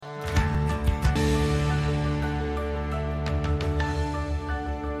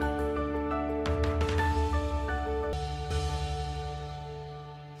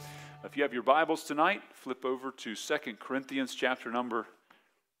you have your Bibles tonight, flip over to 2 Corinthians chapter number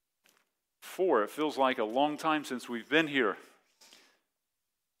 4. It feels like a long time since we've been here.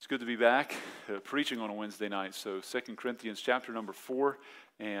 It's good to be back preaching on a Wednesday night. So 2 Corinthians chapter number 4.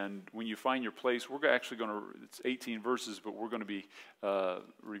 And when you find your place, we're actually going to, it's 18 verses, but we're going to be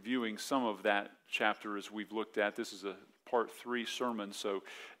reviewing some of that chapter as we've looked at. This is a part 3 sermon. So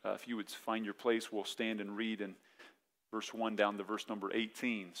if you would find your place, we'll stand and read in verse 1 down to verse number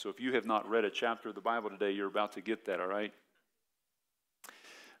 18. So if you have not read a chapter of the Bible today, you're about to get that, all right?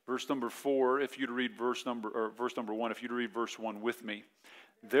 Verse number 4, if you'd read verse number 1, if you'd read verse 1 with me.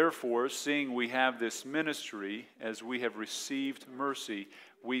 Therefore, seeing we have this ministry, as we have received mercy,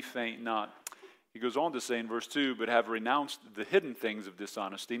 we faint not. He goes on to say in verse 2, but have renounced the hidden things of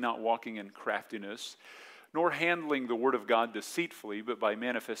dishonesty, not walking in craftiness, nor handling the word of God deceitfully, but by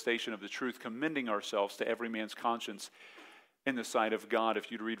manifestation of the truth, commending ourselves to every man's conscience in the sight of God.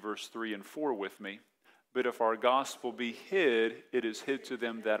 If you'd read verse 3 and 4 with me. But if our gospel be hid, it is hid to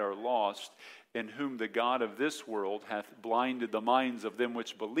them that are lost, in whom the God of this world hath blinded the minds of them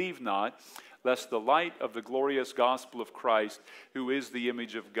which believe not, lest the light of the glorious gospel of Christ, who is the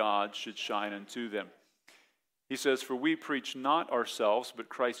image of God, should shine unto them. He says, for we preach not ourselves, but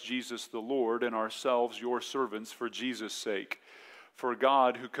Christ Jesus the Lord, and ourselves your servants for Jesus' sake. For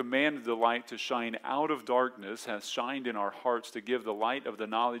God, who commanded the light to shine out of darkness, has shined in our hearts to give the light of the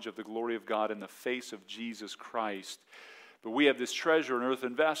knowledge of the glory of God in the face of Jesus Christ. But we have this treasure in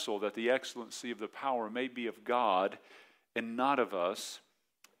earthen vessel, that the excellency of the power may be of God and not of us.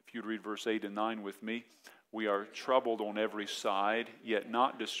 If you'd read verse 8 and 9 with me. We are troubled on every side, yet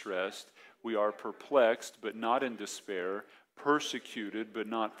not distressed. We are perplexed, but not in despair, persecuted, but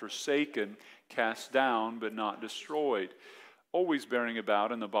not forsaken, cast down, but not destroyed. Always bearing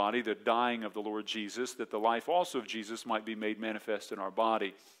about in the body the dying of the Lord Jesus, that the life also of Jesus might be made manifest in our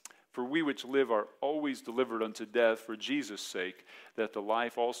body. For we which live are always delivered unto death for Jesus' sake, that the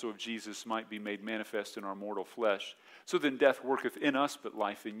life also of Jesus might be made manifest in our mortal flesh. So then death worketh in us, but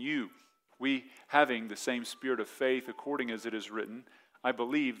life in you. We, having the same spirit of faith, according as it is written, I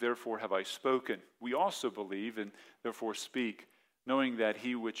believe, therefore have I spoken. We also believe, and therefore speak, knowing that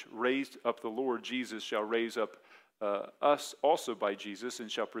he which raised up the Lord Jesus shall raise up us also by Jesus,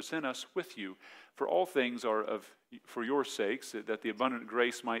 and shall present us with you. For all things are for your sakes, that the abundant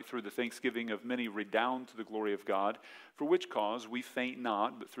grace might through the thanksgiving of many redound to the glory of God, for which cause we faint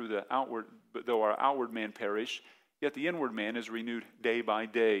not, but though our outward man perish, yet the inward man is renewed day by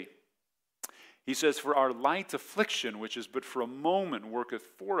day. He says, for our light affliction, which is but for a moment, worketh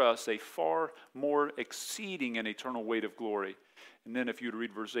for us a far more exceeding and eternal weight of glory. And then if you'd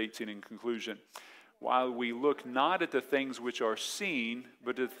read verse 18 in conclusion. While we look not at the things which are seen,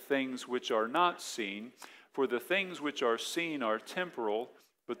 but at the things which are not seen. For the things which are seen are temporal,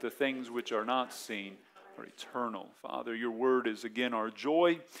 but the things which are not seen are eternal. Father, your word is again our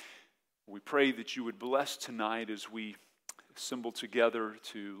joy. We pray that you would bless tonight as we assemble together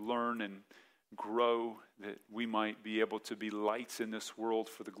to learn and grow, that we might be able to be lights in this world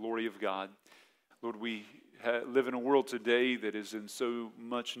for the glory of God. Lord, we live in a world today that is in so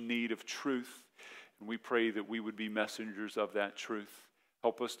much need of truth, and we pray that we would be messengers of that truth.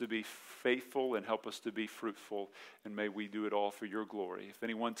 Help us to be faithful and help us to be fruitful, and may we do it all for your glory. If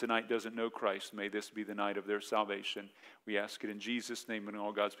anyone tonight doesn't know Christ, may this be the night of their salvation. We ask it in Jesus' name, and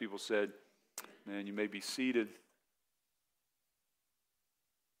all God's people said, man, you may be seated.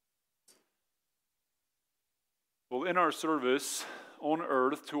 Well, in our service on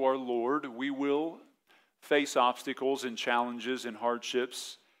earth to our Lord, we will face obstacles and challenges and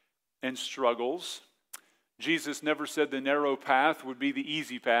hardships and struggles. Jesus never said the narrow path would be the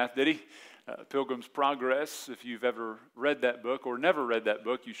easy path, did he? Pilgrim's Progress, if you've ever read that book or never read that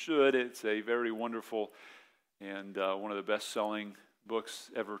book, you should. It's a very wonderful and one of the best-selling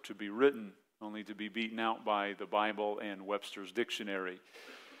books ever to be written, only to be beaten out by the Bible and Webster's Dictionary.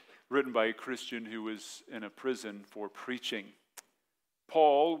 Written by a Christian who was in a prison for preaching.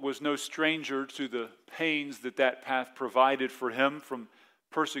 Paul was no stranger to the pains that path provided for him, from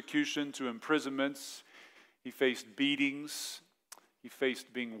persecution to imprisonments. He faced beatings. He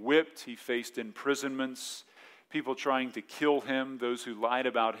faced being whipped. He faced imprisonments, people trying to kill him, those who lied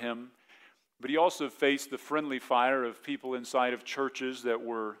about him. But he also faced the friendly fire of people inside of churches that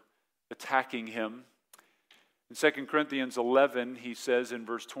were attacking him. In 2 Corinthians 11, he says in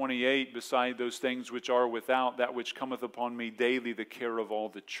verse 28, beside those things which are without, that which cometh upon me daily, the care of all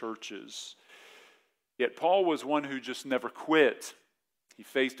the churches. Yet Paul was one who just never quit. He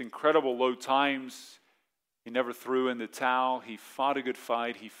faced incredible low times. He never threw in the towel. He fought a good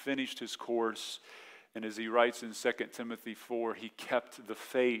fight. He finished his course. And as he writes in 2 Timothy 4, he kept the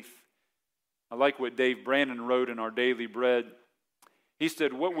faith. I like what Dave Brandon wrote in Our Daily Bread. He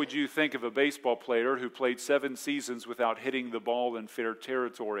said, "What would you think of a baseball player who played 7 seasons without hitting the ball in fair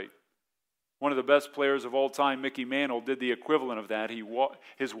territory? One of the best players of all time, Mickey Mantle, did the equivalent of that.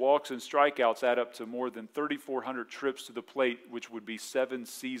 His walks and strikeouts add up to more than 3,400 trips to the plate, which would be 7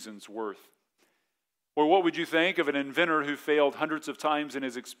 seasons worth. Or what would you think of an inventor who failed hundreds of times in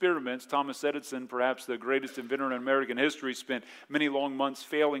his experiments? Thomas Edison, perhaps the greatest inventor in American history, spent many long months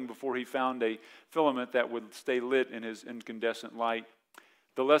failing before he found a filament that would stay lit in his incandescent light.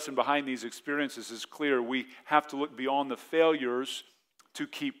 The lesson behind these experiences is clear. We have to look beyond the failures to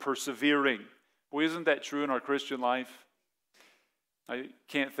keep persevering." Well, isn't that true in our Christian life? I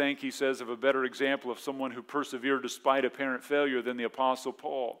can't think, he says, of a better example of someone who persevered despite apparent failure than the Apostle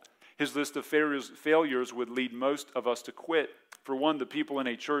Paul. His list of failures would lead most of us to quit. For one, the people in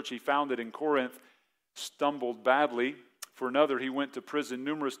a church he founded in Corinth stumbled badly. For another, he went to prison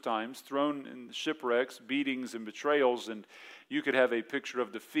numerous times, thrown in shipwrecks, beatings, and betrayals, and you could have a picture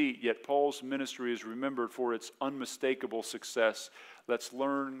of defeat, yet Paul's ministry is remembered for its unmistakable success. Let's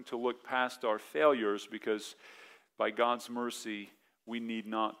learn to look past our failures because by God's mercy, we need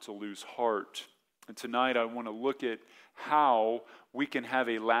not to lose heart. And tonight I want to look at how we can have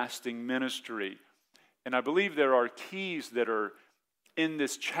a lasting ministry. And I believe there are keys that are in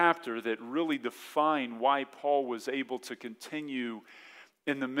this chapter that really define why Paul was able to continue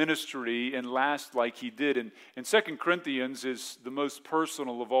in the ministry and last like he did. And 2 Corinthians is the most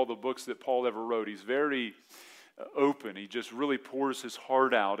personal of all the books that Paul ever wrote. He's very open. He just really pours his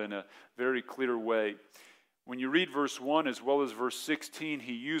heart out in a very clear way. When you read verse 1 as well as verse 16,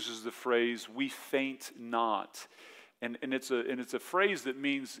 he uses the phrase, "we faint not." And it's a phrase that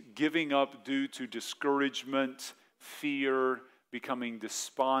means giving up due to discouragement, fear, becoming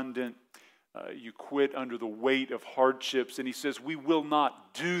despondent. You quit under the weight of hardships. And he says, we will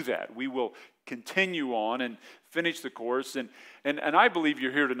not do that. We will continue on and finish the course. And I believe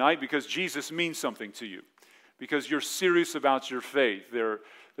you're here tonight because Jesus means something to you. Because you're serious about your faith. There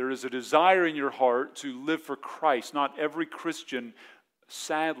is a desire in your heart to live for Christ. Not every Christian,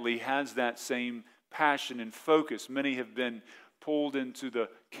 sadly, has that same passion and focus. Many have been pulled into the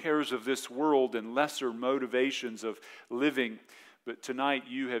cares of this world and lesser motivations of living. But tonight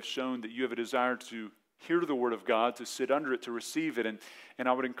you have shown that you have a desire to hear the Word of God, to sit under it, to receive it. And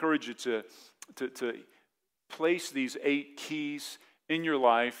I would encourage you to place these 8 keys in your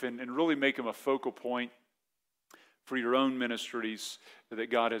life and really make them a focal point for your own ministries that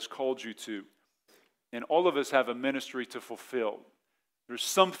God has called you to. And all of us have a ministry to fulfill. There's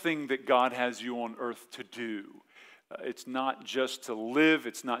something that God has you on earth to do. It's not just to live,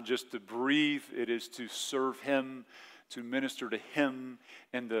 it's not just to breathe, it is to serve Him, to minister to Him.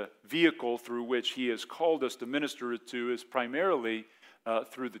 And the vehicle through which He has called us to minister to is primarily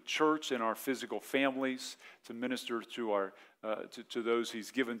through the church and our physical families, to minister to our to those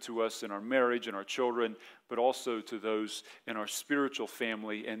He's given to us in our marriage and our children, but also to those in our spiritual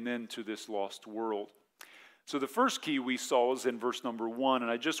family, and then to this lost world. So the first key we saw is in verse number 1,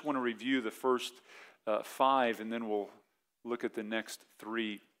 and I just want to review the first 5, and then we'll look at the next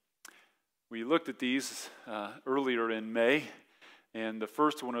 3. We looked at these earlier in May, and the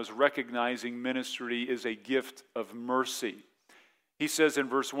first one was recognizing ministry is a gift of mercy. He says in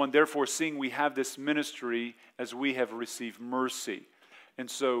verse 1, "Therefore, seeing we have this ministry as we have received mercy." And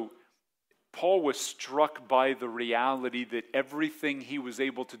so Paul was struck by the reality that everything he was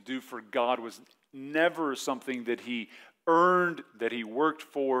able to do for God was never something that he earned, that he worked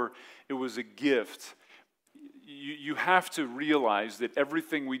for. It was a gift. You have to realize that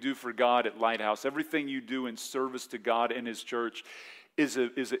everything we do for God at Lighthouse, everything you do in service to God and His church is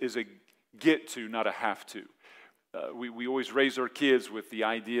a get to, not a have to. We always raise our kids with the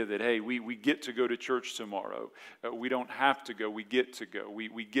idea that, hey, we get to go to church tomorrow. We don't have to go. We get to go.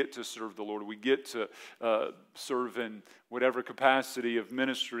 We get to serve the Lord. We get to serve in whatever capacity of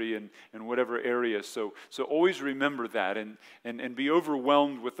ministry and whatever area. So always remember that and be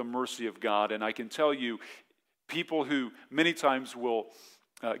overwhelmed with the mercy of God. And I can tell you, people who many times will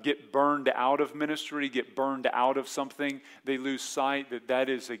get burned out of ministry, get burned out of something, they lose sight that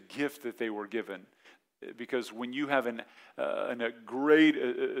is a gift that they were given. Because when you have a great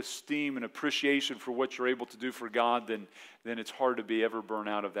esteem and appreciation for what you're able to do for God, then it's hard to be ever burned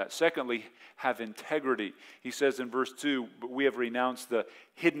out of that. Secondly, have integrity. He says in verse 2, "But we have renounced the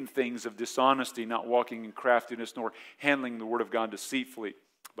hidden things of dishonesty, not walking in craftiness, nor handling the word of God deceitfully,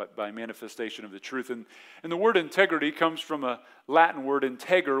 but by manifestation of the truth." And the word integrity comes from a Latin word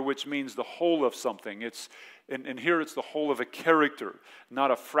integer, which means the whole of something. And here it's the whole of a character,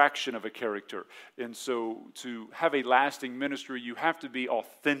 not a fraction of a character. And so to have a lasting ministry, you have to be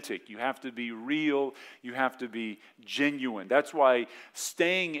authentic. You have to be real. You have to be genuine. That's why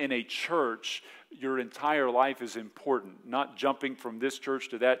staying in a church your entire life is important, not jumping from this church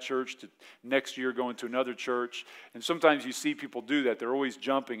to that church to next year going to another church. And sometimes you see people do that. They're always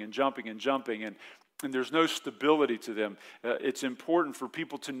jumping and jumping and jumping, and there's no stability to them. It's important for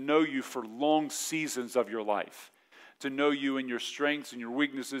people to know you for long seasons of your life, to know you in your strengths and your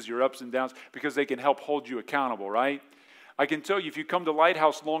weaknesses, your ups and downs, because they can help hold you accountable, right? I can tell you, if you come to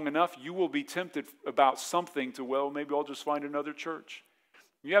Lighthouse long enough, you will be tempted about something to, well, maybe I'll just find another church.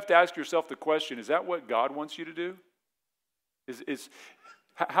 You have to ask yourself the question, is that what God wants you to do?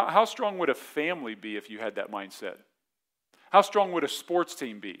 How strong would a family be if you had that mindset? How strong would a sports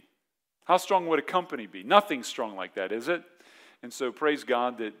team be? How strong would a company be? Nothing's strong like that, is it? And so praise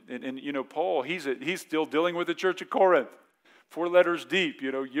God that, and you know, Paul, he's still dealing with the church at Corinth. 4 letters deep,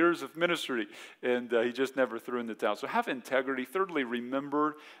 years of ministry, and he just never threw in the towel. So have integrity. Thirdly,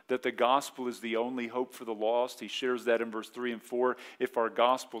 remember that the gospel is the only hope for the lost. He shares that in verse 3 and 4. If our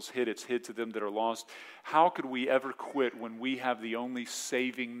gospel's hid, it's hid to them that are lost. How could we ever quit when we have the only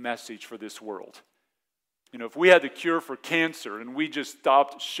saving message for this world? If we had the cure for cancer and we just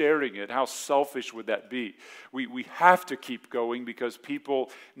stopped sharing it, how selfish would that be? We have to keep going because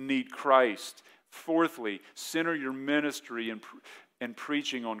people need Christ. Fourthly, center your ministry and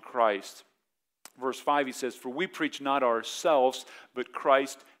preaching on Christ. Verse 5, he says, "For we preach not ourselves, but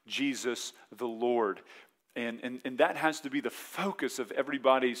Christ Jesus the Lord." And that has to be the focus of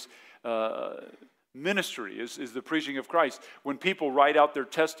everybody's ministry, is the preaching of Christ. When people write out their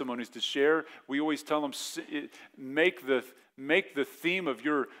testimonies to share, we always tell them, make the theme of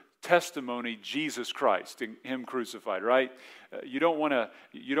your testimony Jesus Christ and Him crucified, right? You don't want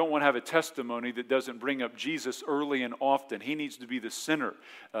to have a testimony that doesn't bring up Jesus early and often. He needs to be the center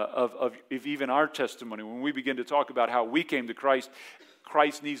of even our testimony. When we begin to talk about how we came to Christ,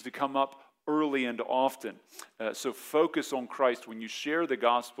 Christ needs to come up early and often. So focus on Christ. When you share the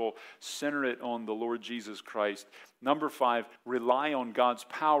gospel, center it on the Lord Jesus Christ. Number 5, rely on God's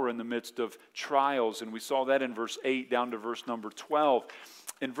power in the midst of trials. And we saw that in verse 8 down to verse number 12.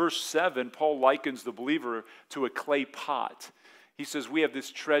 In verse 7, Paul likens the believer to a clay pot. He says, we have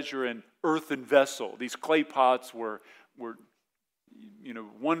this treasure in earthen vessel. These clay pots were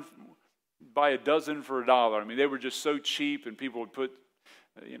one buy a dozen for $1. I mean, they were just so cheap, and people would put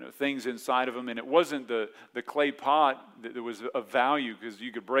things inside of them, and it wasn't the clay pot that was of value because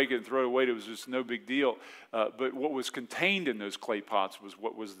you could break it and throw it away. It was just no big deal. But what was contained in those clay pots was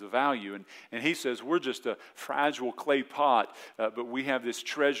what was the value. And he says, we're just a fragile clay pot, but we have this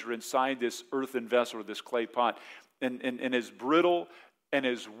treasure inside this earthen vessel, or this clay pot. And as brittle and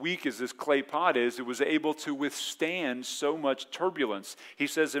as weak as this clay pot is, it was able to withstand so much turbulence. He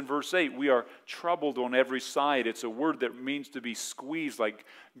says in verse 8, we are troubled on every side. It's a word that means to be squeezed, like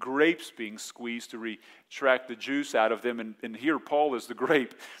grapes being squeezed to retract the juice out of them. And here Paul is the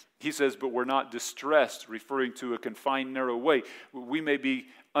grape. He says, but we're not distressed, referring to a confined, narrow way. We may be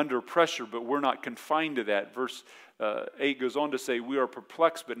under pressure, but we're not confined to that. Verse 8 goes on to say, we are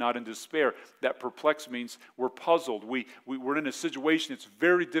perplexed, but not in despair. That perplexed means we're puzzled. We're in a situation, it's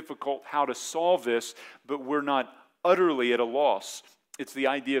very difficult how to solve this, but we're not utterly at a loss. It's the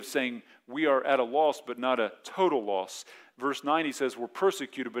idea of saying we are at a loss, but not a total loss. Verse 9, he says, we're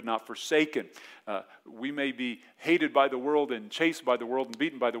persecuted, but not forsaken. We may be hated by the world and chased by the world and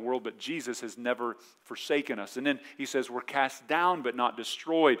beaten by the world, but Jesus has never forsaken us. And then he says, we're cast down, but not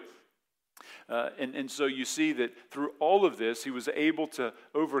destroyed. And so you see that through all of this, he was able to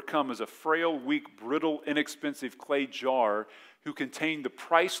overcome as a frail, weak, brittle, inexpensive clay jar who contained the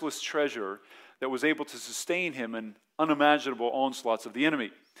priceless treasure that was able to sustain him in unimaginable onslaughts of the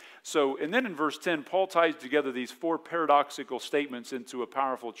enemy. So, and then in verse 10, Paul ties together these 4 paradoxical statements into a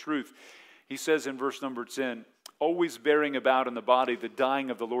powerful truth. He says in verse number 10, always bearing about in the body the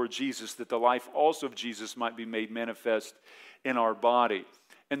dying of the Lord Jesus, that the life also of Jesus might be made manifest in our body.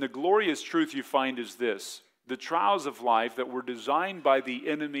 And the glorious truth you find is this: the trials of life that were designed by the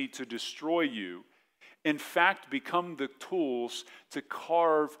enemy to destroy you, in fact, become the tools to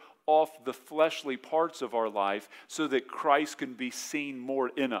carve off the fleshly parts of our life so that Christ can be seen more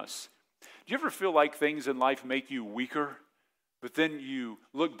in us. Do you ever feel like things in life make you weaker? But then you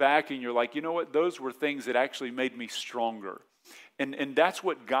look back and you're like, you know what? Those were things that actually made me stronger. And that's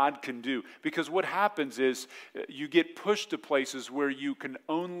what God can do. Because what happens is you get pushed to places where you can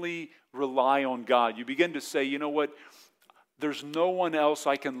only rely on God. You begin to say, you know what? There's no one else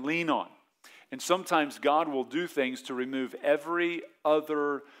I can lean on. And sometimes God will do things to remove every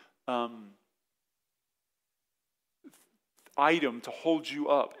other item to hold you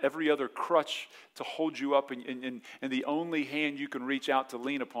up, every other crutch to hold you up, and the only hand you can reach out to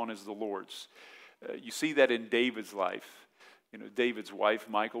lean upon is the Lord's. You see that in David's life. You know, David's wife,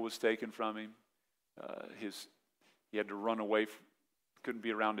 Michal, was taken from him. He had to run away, couldn't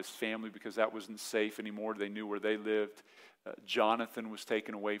be around his family because that wasn't safe anymore. They knew where they lived. Jonathan was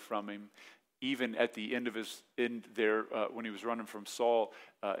taken away from him. Even at the end of when he was running from Saul,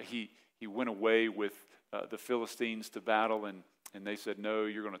 he went away with the Philistines to battle, and they said, no,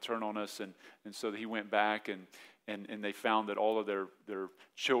 you're going to turn on us. And so he went back, and they found that all of their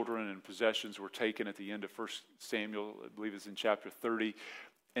children and possessions were taken at the end of 1 Samuel, I believe it's in chapter 30.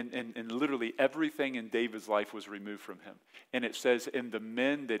 And literally everything in David's life was removed from him. And it says, and the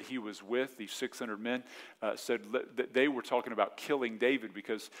men that he was with, these 600 men, said that they were talking about killing David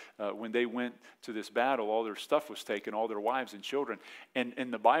because when they went to this battle, all their stuff was taken, all their wives and children.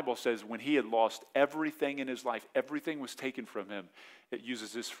 And the Bible says when he had lost everything in his life, everything was taken from him. It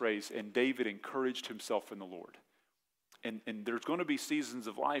uses this phrase, and David encouraged himself in the Lord. And there's going to be seasons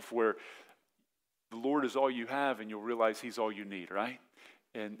of life where the Lord is all you have, and you'll realize he's all you need, right?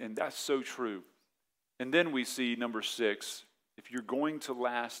 And that's so true. And then we see number 6, if you're going to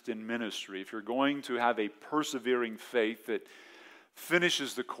last in ministry, if you're going to have a persevering faith that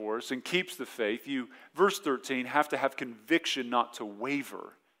finishes the course and keeps the faith, you, verse 13, have to have conviction not to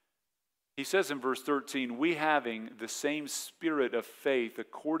waver. He says in verse 13, we having the same spirit of faith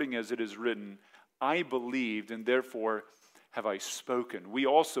according as it is written, I believed and therefore have I spoken. We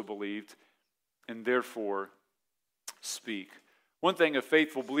also believed and therefore speak. One thing a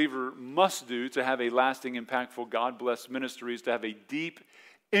faithful believer must do to have a lasting, impactful, God-blessed ministry is to have a deep,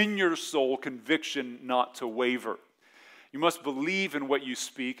 in your soul, conviction not to waver. You must believe in what you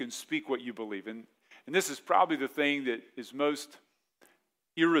speak and speak what you believe. And this is probably the thing that is most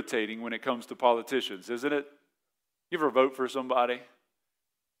irritating when it comes to politicians, isn't it? You ever vote for somebody,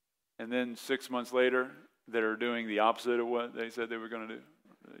 and then 6 months later, they're doing the opposite of what they said they were going to do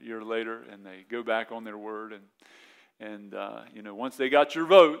a year later, and they go back on their word, and once they got your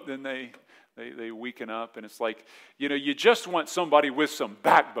vote, then they weaken up, and it's like, you just want somebody with some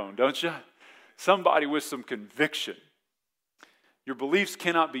backbone, don't you? Somebody with some conviction. Your beliefs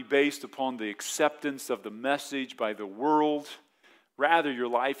cannot be based upon the acceptance of the message by the world. Rather, your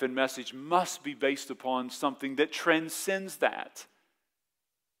life and message must be based upon something that transcends that.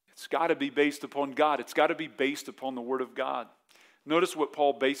 It's got to be based upon God. It's got to be based upon the Word of God. Notice what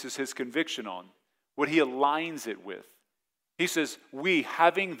Paul bases his conviction on, what he aligns it with. He says, we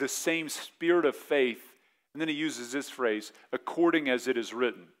having the same spirit of faith, and then he uses this phrase, according as it is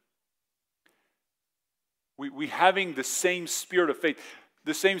written. We having the same spirit of faith.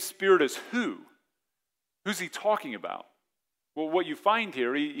 The same spirit as who? Who's he talking about? Well, what you find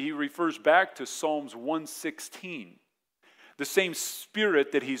here, he refers back to Psalms 116. The same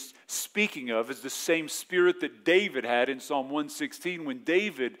spirit that he's speaking of is the same spirit that David had in Psalm 116 when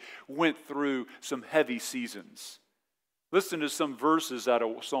David went through some heavy seasons. Listen to some verses out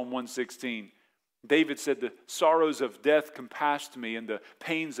of Psalm 116. David said, the sorrows of death compassed me, and the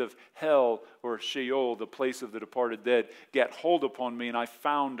pains of hell, or Sheol, the place of the departed dead, gat hold upon me, and I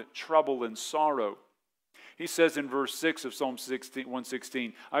found trouble and sorrow. He says in verse 6 of Psalm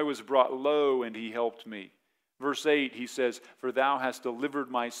 116, I was brought low, and he helped me. Verse 8, he says, for thou hast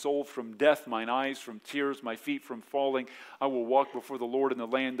delivered my soul from death, mine eyes from tears, my feet from falling. I will walk before the Lord in the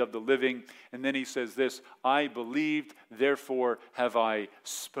land of the living. And then he says this, I believed, therefore have I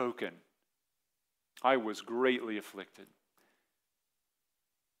spoken. I was greatly afflicted.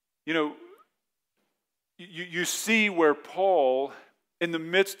 You see where Paul, in the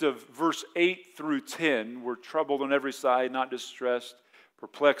midst of verse 8 through 10, we're troubled on every side, not distressed,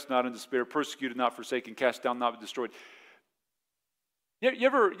 perplexed, not in despair, persecuted, not forsaken, cast down, not destroyed. You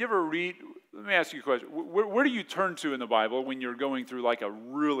ever read, let me ask you a question. Where do you turn to in the Bible when you're going through like a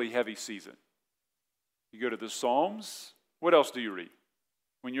really heavy season? You go to the Psalms. What else do you read?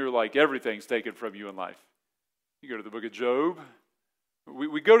 When you're like everything's taken from you in life. You go to the book of Job.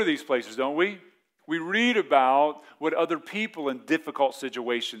 We go to these places, don't we? We read about what other people in difficult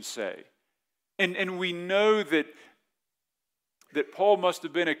situations say. And we know that Paul must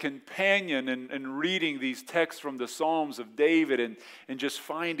have been a companion in reading these texts from the Psalms of David and just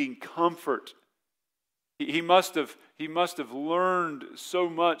finding comfort. He must have learned so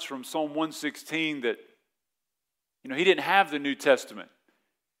much from Psalm 116 that he didn't have the New Testament.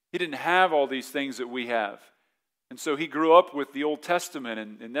 He didn't have all these things that we have. And so he grew up with the Old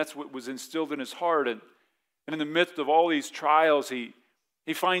Testament, and that's what was instilled in his heart. And in the midst of all these trials, he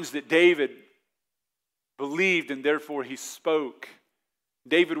finds that David believed, and therefore he spoke.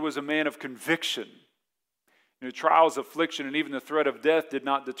 David was a man of conviction. Trials, affliction, and even the threat of death did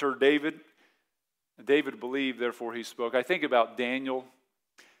not deter David. David believed, therefore he spoke. I think about Daniel,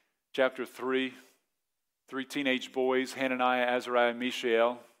 chapter 3. 3 teenage boys, Hananiah, Azariah, and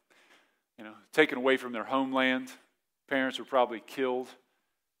Mishael, taken away from their homeland. Parents were probably killed.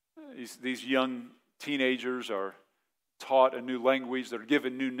 These young teenagers are taught a new language. They're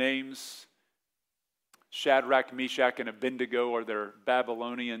given new names. Shadrach, Meshach, and Abednego are their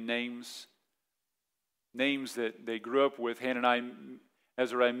Babylonian names. Names that they grew up with. Hananiah,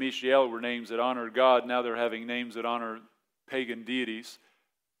 Azariah, and Mishael were names that honored God. Now they're having names that honor pagan deities.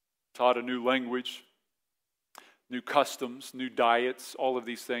 Taught a new language, new customs, new diets, all of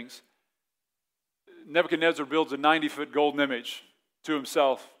these things. Nebuchadnezzar builds a 90-foot golden image to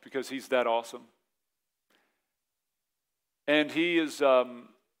himself because he's that awesome. And he is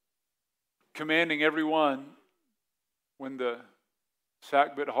commanding everyone, when the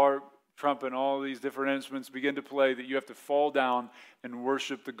sackbut, harp, trumpet, and all these different instruments begin to play, that you have to fall down and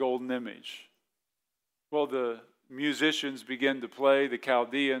worship the golden image. Well, the musicians begin to play, the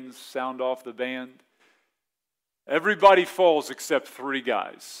Chaldeans sound off the band. Everybody falls except 3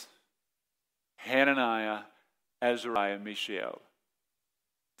 guys. Hananiah, Azariah, and Mishael.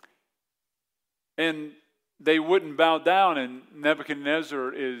 And they wouldn't bow down, and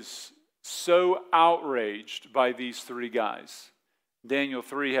Nebuchadnezzar is so outraged by these 3 guys. Daniel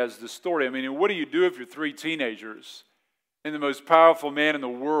 3 has the story. I mean, what do you do if you're 3 teenagers and the most powerful man in the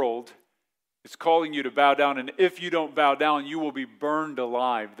world is calling you to bow down, and if you don't bow down, you will be burned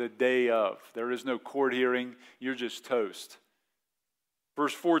alive the day of. There is no court hearing. You're just toast.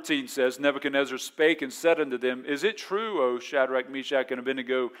 Verse 14 says, Nebuchadnezzar spake and said unto them, Is it true, O Shadrach, Meshach, and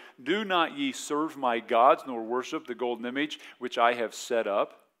Abednego, do not ye serve my gods, nor worship the golden image which I have set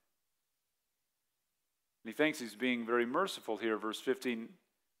up? And he thinks he's being very merciful here, verse 15,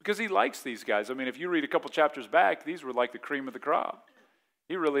 because he likes these guys. I mean, if you read a couple chapters back, these were like the cream of the crop.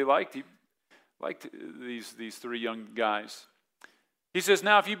 He really liked these 3 young guys. He says,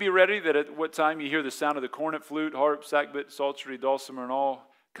 Now if you be ready, that at what time you hear the sound of the cornet, flute, harp, sackbut, psaltery, dulcimer, and all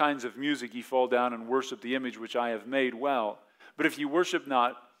kinds of music, ye fall down and worship the image which I have made, well. But if ye worship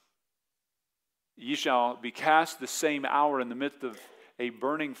not, ye shall be cast the same hour in the midst of a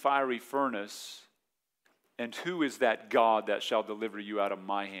burning fiery furnace. And who is that God that shall deliver you out of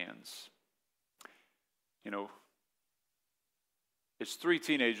my hands? It's 3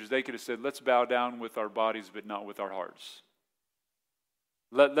 teenagers. They could have said, let's bow down with our bodies, but not with our hearts.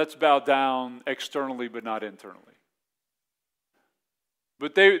 Let's bow down externally, but not internally.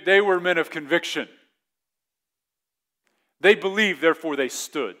 But they were men of conviction. They believed, therefore they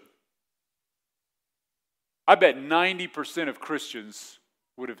stood. I bet 90% of Christians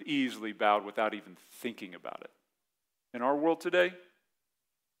would have easily bowed without even thinking about it. In our world today,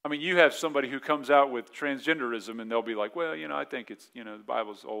 I mean, you have somebody who comes out with transgenderism and they'll be like, well, I think it's, the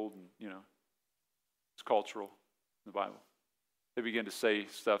Bible's old and, it's cultural, the Bible. They begin to say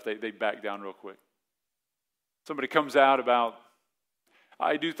stuff, they back down real quick. Somebody comes out about,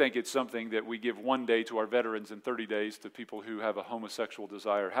 I do think it's something that we give 1 day to our veterans and 30 days to people who have a homosexual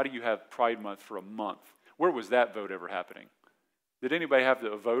desire. How do you have Pride Month for a month? Where was that vote ever happening? Did anybody have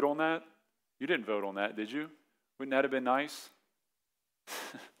to vote on that? You didn't vote on that, did you? Wouldn't that have been nice?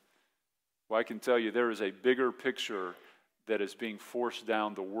 Well, I can tell you there is a bigger picture that is being forced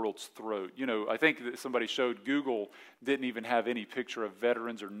down the world's throat. I think that somebody showed Google didn't even have any picture of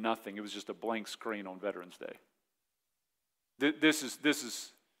veterans or nothing. It was just a blank screen on Veterans Day. This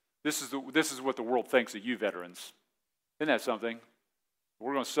is what the world thinks of you veterans. Isn't that something?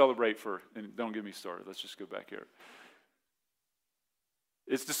 We're going to celebrate and don't get me started. Let's just go back here.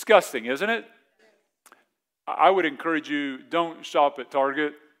 It's disgusting, isn't it? I would encourage you, don't shop at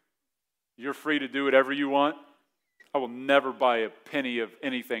Target. You're free to do whatever you want. I will never buy a penny of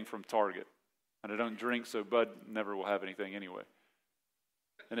anything from Target. And I don't drink, so Bud never will have anything anyway.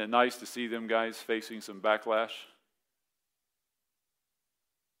 Isn't it nice to see them guys facing some backlash?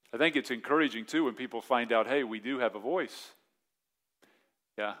 I think it's encouraging, too, when people find out, hey, we do have a voice.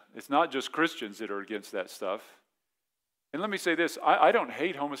 Yeah, it's not just Christians that are against that stuff. And let me say this, I don't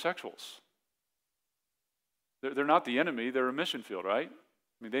hate homosexuals. They're not the enemy, they're a mission field, right?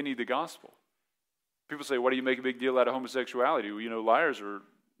 I mean, they need the gospel. People say, why do you make a big deal out of homosexuality? Well, liars are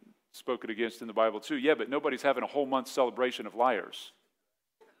spoken against in the Bible too. Yeah, but nobody's having a whole month celebration of liars.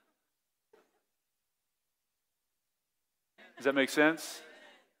 Does that make sense?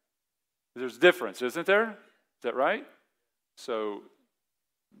 There's a difference, isn't there? Is that right? So,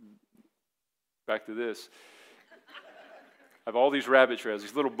 back to this. I have all these rabbit trails.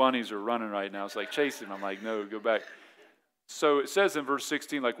 These little bunnies are running right now. It's like, chase them. I'm like, no, go back. So it says in verse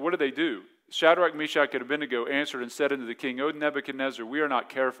 16, like, what do they do? Shadrach, Meshach, and Abednego answered and said unto the king, O Nebuchadnezzar, we are not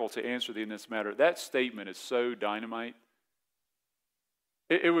careful to answer thee in this matter. That statement is so dynamite.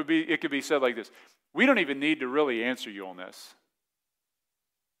 It could be said like this. We don't even need to really answer you on this.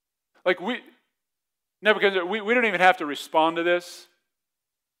 Like Nebuchadnezzar, we don't even have to respond to this.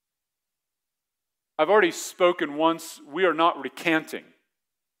 I've already spoken once. We are not recanting.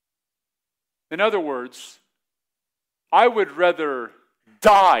 In other words, I would rather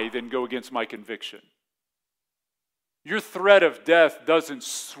die than go against my conviction. Your threat of death doesn't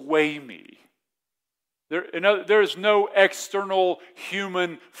sway me. There is no external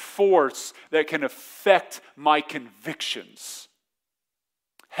human force that can affect my convictions.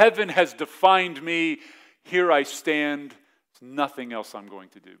 Heaven has defined me. Here I stand. There's nothing else I'm going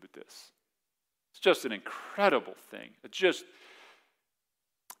to do but this. It's just an incredible thing. It's just,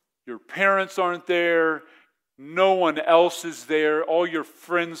 your parents aren't there. No one else is there. All your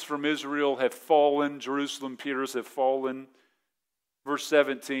friends from Israel have fallen. Jerusalem Peters have fallen. Verse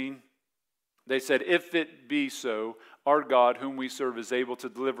 17, they said, if it be so, our God, whom we serve, is able to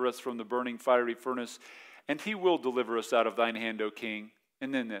deliver us from the burning fiery furnace, and he will deliver us out of thine hand, O king.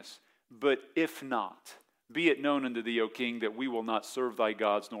 And then this, but if not, be it known unto thee, O king, that we will not serve thy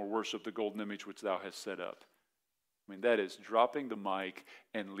gods, nor worship the golden image which thou hast set up. I mean, that is dropping the mic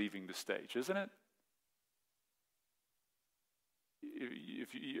and leaving the stage, isn't it?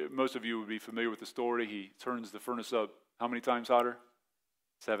 Most of you would be familiar with the story. He turns the furnace up how many times hotter?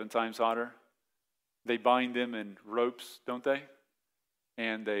 7 times hotter. They bind them in ropes, don't they?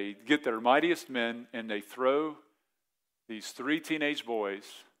 And they get their mightiest men and they throw these 3 teenage boys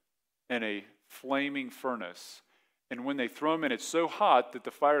in a flaming furnace. And when they throw them in, it's so hot that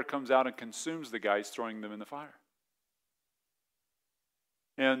the fire comes out and consumes the guys throwing them in the fire.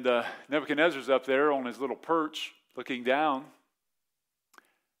 And Nebuchadnezzar's up there on his little perch looking down.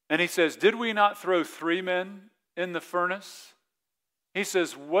 And he says, did we not throw 3 men in the furnace? He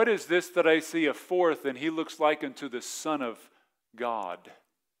says, what is this that I see a 4th? And he looks like unto the Son of God.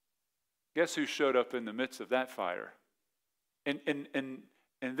 Guess who showed up in the midst of that fire? And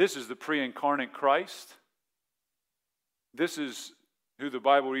this is the pre-incarnate Christ. This is who the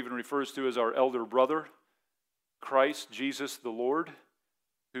Bible even refers to as our elder brother, Christ, Jesus the Lord,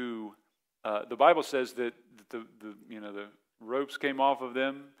 who the Bible says that the ropes came off of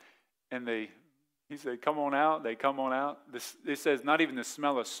them, and he said, come on out. They come on out. It says not even the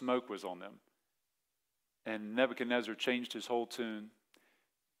smell of smoke was on them. And Nebuchadnezzar changed his whole tune.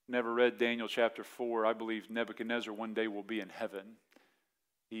 Never read Daniel chapter 4. I believe Nebuchadnezzar one day will be in heaven.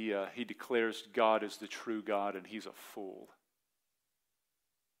 He declares God is the true God, and he's a fool.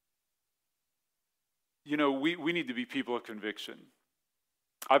 You know, we need to be people of conviction.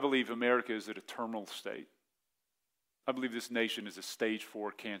 I believe America is at a terminal state. I believe this nation is a stage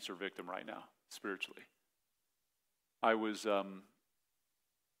 4 cancer victim right now, spiritually. I was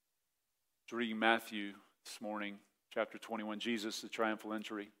reading Matthew this morning, chapter 21, Jesus, the triumphal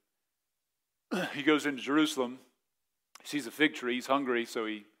entry. He goes into Jerusalem, he sees a fig tree, he's hungry, so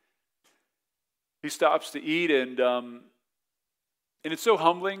he stops to eat, and it's so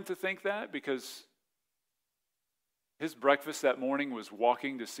humbling to think that, because his breakfast that morning was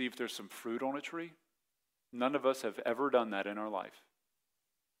walking to see if there's some fruit on a tree. None of us have ever done that in our life.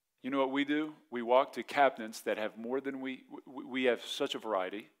 You know what we do? We walk to cabinets that have more than we have such a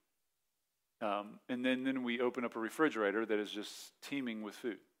variety. And then we open up a refrigerator that is just teeming with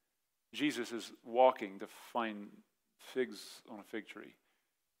food. Jesus is walking to find figs on a fig tree.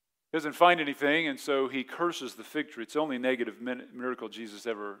 He doesn't find anything, and so he curses the fig tree. It's the only negative miracle Jesus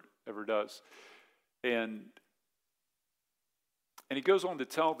ever does. And he goes on to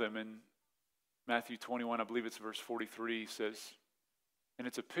tell them in Matthew 21, I believe it's verse 43, he says, and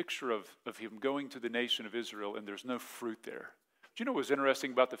it's a picture of him going to the nation of Israel, and there's no fruit there. Do you know what was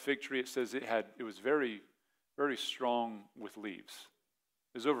interesting about the fig tree? It says it was very, very strong with leaves.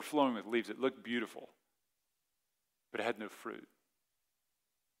 It was overflowing with leaves. It looked beautiful, but it had no fruit.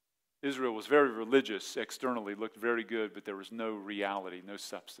 Israel was very religious externally, looked very good, but there was no reality, no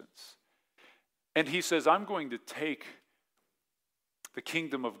substance. And he says, I'm going to take the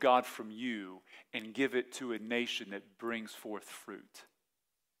kingdom of God from you and give it to a nation that brings forth fruit.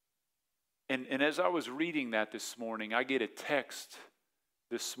 And as I was reading that this morning, I get a text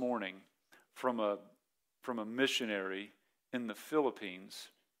this morning from a missionary in the Philippines.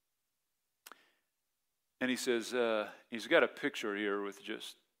 And he says, he's got a picture here with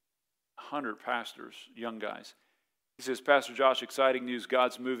just 100 pastors, young guys. He says, Pastor Josh, exciting news.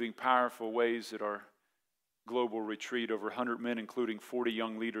 God's moving powerful ways that are global retreat. Over 100 men, including 40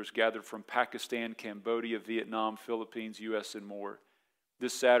 young leaders, gathered from Pakistan, Cambodia, Vietnam, Philippines, U.S., and more.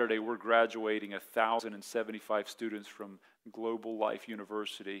 This Saturday, we're graduating 1,075 students from Global Life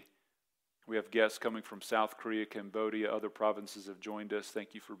University. We have guests coming from South Korea, Cambodia, other provinces have joined us.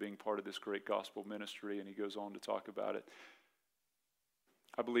 Thank you for being part of this great gospel ministry. And he goes on to talk about it.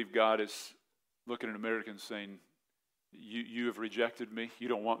 I believe God is looking at Americans saying, you have rejected me. You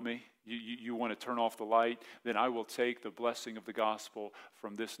don't want me. You want to turn off the light. Then I will take the blessing of the gospel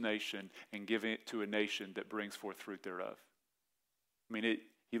from this nation and give it to a nation that brings forth fruit thereof. I mean,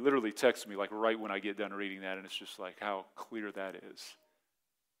 he literally texts me like right when I get done reading that, and it's just like how clear that is.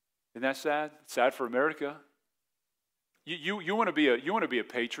 Isn't that sad? It's sad for America. You want to be a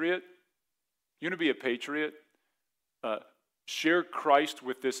patriot. You want to be a patriot. Share Christ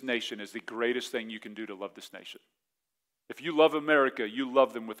with this nation is the greatest thing you can do to love this nation. If you love America, you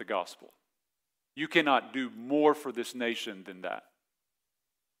love them with the gospel. You cannot do more for this nation than that.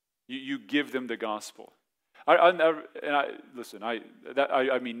 You give them the gospel. I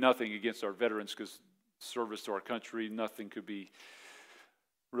mean nothing against our veterans, because service to our country, nothing could be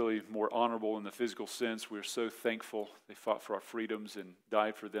really more honorable in the physical sense. We're so thankful they fought for our freedoms and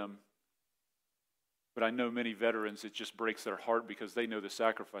died for them. But I know many veterans, it just breaks their heart because they know the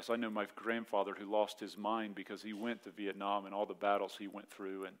sacrifice. I know my grandfather who lost his mind because he went to Vietnam and all the battles he went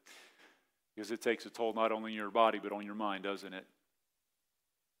through. And because it takes a toll not only on your body but on your mind, doesn't it?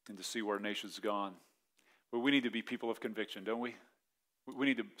 And to see where our nation's gone. But we need to be people of conviction, don't we? We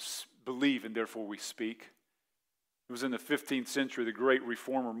need to believe and therefore we speak. It was in the 15th century the great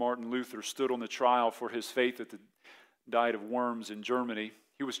reformer Martin Luther stood on the trial for his faith at the Diet of Worms in Germany.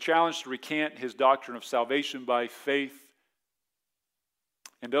 He was challenged to recant his doctrine of salvation by faith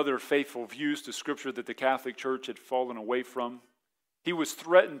and other faithful views to Scripture that the Catholic Church had fallen away from. He was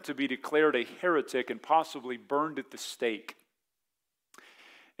threatened to be declared a heretic and possibly burned at the stake.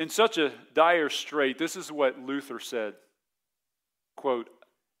 In such a dire strait, this is what Luther said, quote,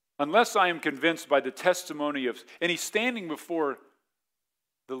 "Unless I am convinced by the testimony of," and he's standing before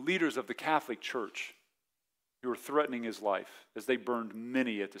the leaders of the Catholic Church who were threatening his life as they burned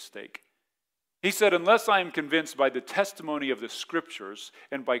many at the stake. He said, "Unless I am convinced by the testimony of the Scriptures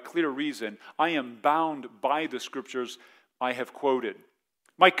and by clear reason, I am bound by the Scriptures I have quoted.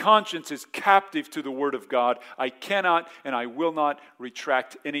 My conscience is captive to the Word of God. I cannot and I will not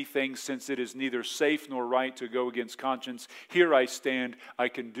retract anything, since it is neither safe nor right to go against conscience. Here I stand. I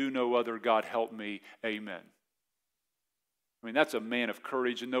can do no other. God help me. Amen." I mean, that's a man of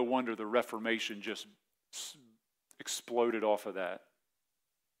courage, and no wonder the Reformation just exploded off of that.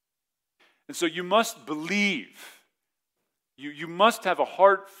 And so you must believe. You must have a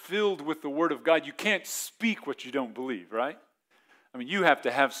heart filled with the Word of God. You can't speak what you don't believe, right? I mean, you have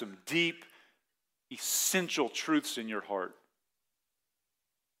to have some deep, essential truths in your heart.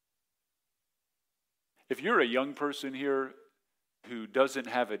 If you're a young person here who doesn't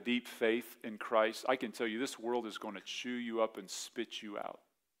have a deep faith in Christ, I can tell you this world is going to chew you up and spit you out.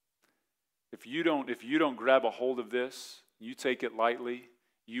 If you don't grab a hold of this, you take it lightly,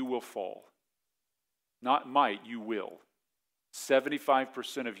 you will fall. Not might, you will.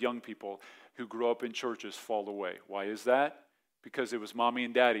 75% of young people who grow up in churches fall away. Why is that? Because it was mommy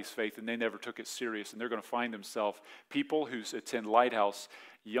and daddy's faith and they never took it serious, and they're going to find themselves, people who attend Lighthouse,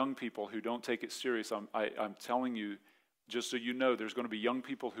 young people who don't take it serious. I'm telling you, just so you know, there's going to be young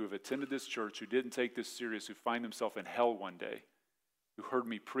people who have attended this church who didn't take this serious, who find themselves in hell one day, who heard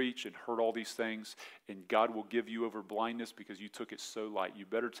me preach and heard all these things, and God will give you over blindness because you took it so light. You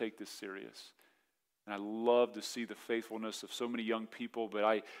better take this serious. And I love to see the faithfulness of so many young people, but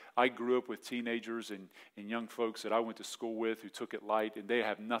I grew up with teenagers and young folks that I went to school with who took it light, and they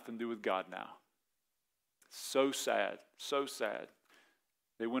have nothing to do with God now. So sad, so sad.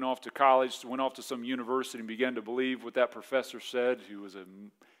 They went off to college, went off to some university and began to believe what that professor said, who was I'll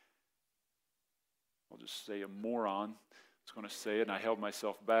just say a moron. I was going to say it, and I held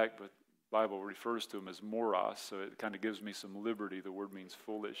myself back, but the Bible refers to him as moros, so it kind of gives me some liberty. The word means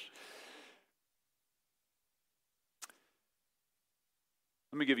foolish.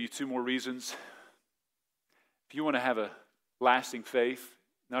 Let me give you two more reasons. If you want to have a lasting faith,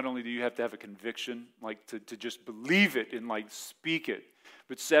 not only do you have to have a conviction, like to just believe it and like speak it,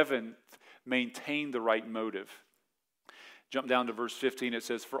 but seventh, maintain the right motive. Jump down to verse 15. It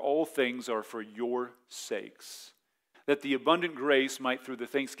says, "For all things are for your sakes, that the abundant grace might through the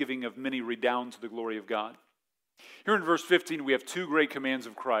thanksgiving of many redound to the glory of God." Here in verse 15, we have two great commands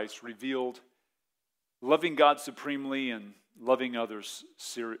of Christ revealed: loving God supremely and loving others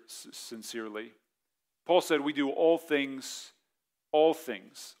sincerely. Paul said we do all things all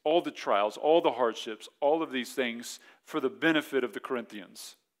things, all the trials, all the hardships, all of these things for the benefit of the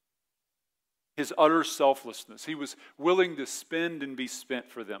Corinthians. His utter selflessness. He was willing to spend and be spent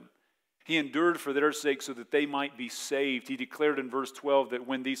for them. He endured for their sake so that they might be saved. He declared in verse 12 that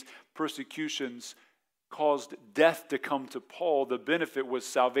when these persecutions caused death to come to Paul, the benefit was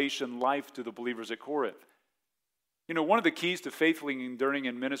salvation, life to the believers at Corinth. You know, one of the keys to faithfully enduring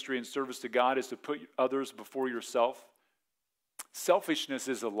in ministry and service to God is to put others before yourself. Selfishness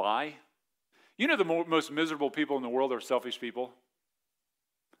is a lie. You know, the most miserable people in the world are selfish people.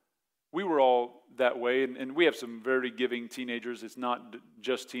 We were all that way, and we have some very giving teenagers. It's not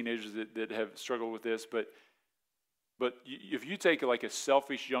just teenagers that have struggled with this, but if you take like a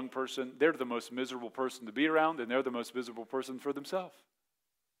selfish young person, they're the most miserable person to be around, and they're the most miserable person for themselves.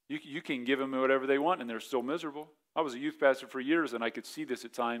 You can give them whatever they want, and they're still miserable. I was a youth pastor for years, and I could see this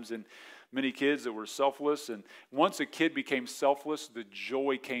at times in many kids that were selfless. And once a kid became selfless, the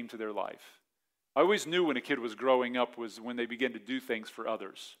joy came to their life. I always knew when a kid was growing up was when they began to do things for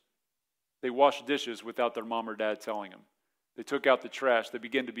others. They washed dishes without their mom or dad telling them. They took out the trash. They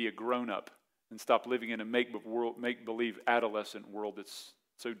began to be a grown-up and stop living in a make-believe adolescent world that's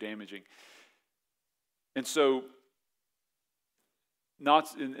so damaging. And so,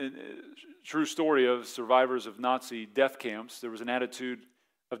 true story of survivors of Nazi death camps, there was an attitude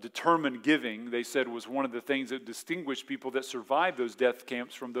of determined giving, they said, was one of the things that distinguished people that survived those death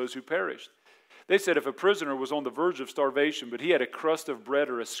camps from those who perished. They said if a prisoner was on the verge of starvation, but he had a crust of bread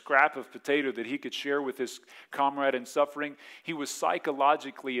or a scrap of potato that he could share with his comrade in suffering, he was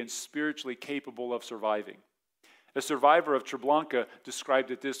psychologically and spiritually capable of surviving. A survivor of Treblinka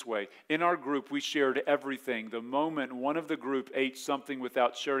described it this way: in our group, we shared everything. The moment one of the group ate something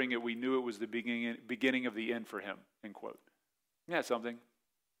without sharing it, we knew it was the beginning of the end for him, end quote. Isn't that something?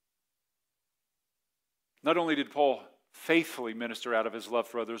 Not only did Paul faithfully minister out of his love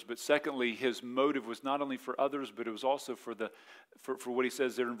for others, but secondly, his motive was not only for others, but it was also for what he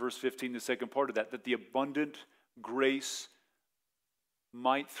says there in verse 15, the second part of that the abundant grace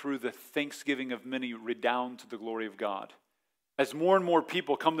might through the thanksgiving of many redound to the glory of God. As more and more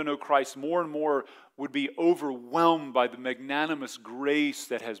people come to know Christ, more and more would be overwhelmed by the magnanimous grace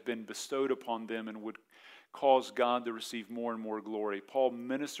that has been bestowed upon them and would cause God to receive more and more glory. Paul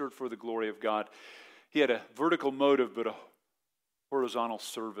ministered for the glory of God. He had a vertical motive, but a horizontal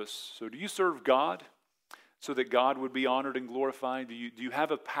service. So do you serve God so that God would be honored and glorified? Do you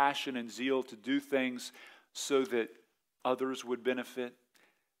have a passion and zeal to do things so that others would benefit?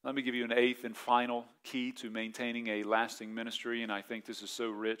 Let me give you an eighth and final key to maintaining a lasting ministry, and I think this is so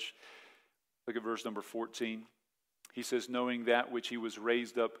rich. Look at verse number 14. He says, knowing that which he was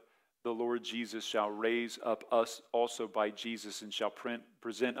raised up, the Lord Jesus shall raise up us also by Jesus and shall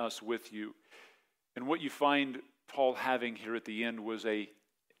present us with you. And what you find Paul having here at the end was an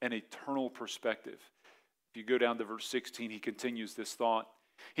eternal perspective. If you go down to verse 16, he continues this thought.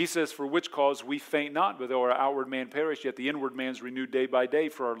 He says, for which cause we faint not, but though our outward man perish, yet the inward man is renewed day by day.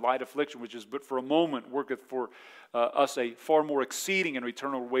 For our light affliction, which is but for a moment, worketh for us a far more exceeding and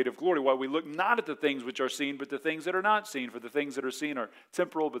eternal weight of glory, while we look not at the things which are seen, but the things that are not seen. For the things that are seen are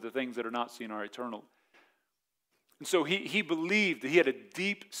temporal, but the things that are not seen are eternal. And so he believed, he had a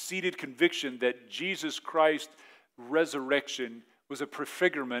deep-seated conviction that Jesus Christ's resurrection was a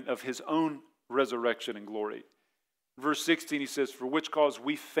prefigurement of his own resurrection and glory. Verse 16, he says, for which cause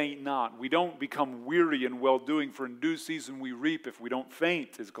we faint not. We don't become weary in well-doing, for in due season we reap if we don't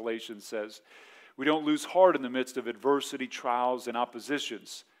faint, as Galatians says. We don't lose heart in the midst of adversity, trials, and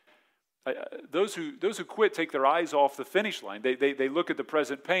oppositions. Those who quit take their eyes off the finish line. They look at the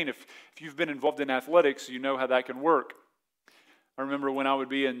present pain. If you've been involved in athletics, you know how that can work. I remember when I would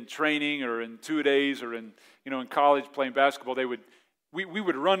be in training or in 2-a-days or in college playing basketball, we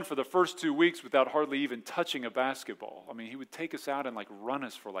would run for the first 2 weeks without hardly even touching a basketball. I mean, he would take us out and run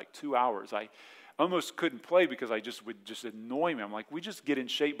us for 2 hours. I almost couldn't play because would annoy me. I'm like, we just get in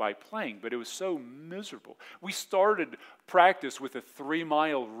shape by playing, but it was so miserable. We started practice with a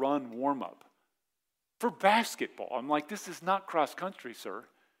 3-mile run warm-up for basketball. I'm like, this is not cross country, sir.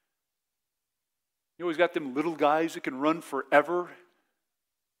 You always got them little guys that can run forever.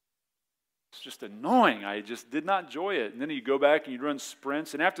 It's just annoying. I just did not enjoy it. And then you go back and you run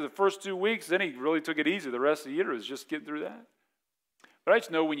sprints. And after the first 2 weeks, then he really took it easy. The rest of the year was just getting through that. But I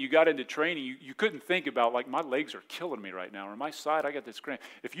just know when you got into training, you couldn't think about, my legs are killing me right now, or my side, I got this cramp.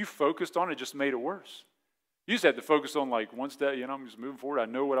 If you focused on it, it just made it worse. You just had to focus on, one step, I'm just moving forward. I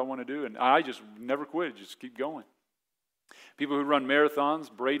know what I want to do. And I just never quit. Just keep going. People who run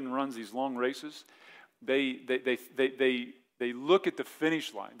marathons, Braden runs these long races. They They look at the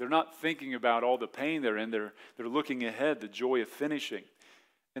finish line. They're not thinking about all the pain they're in. They're looking ahead, the joy of finishing.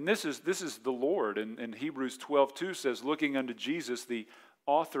 And this is the Lord. And Hebrews 12:2 says, looking unto Jesus, the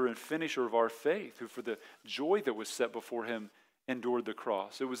author and finisher of our faith, who for the joy that was set before him endured the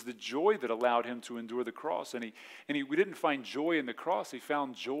cross. It was the joy that allowed him to endure the cross. And we didn't find joy in the cross. He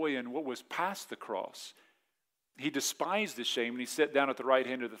found joy in what was past the cross. He despised the shame, and he sat down at the right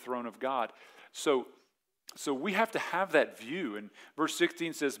hand of the throne of God. So we have to have that view. And verse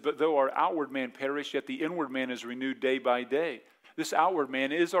 16 says, but though our outward man perish, yet the inward man is renewed day by day. This outward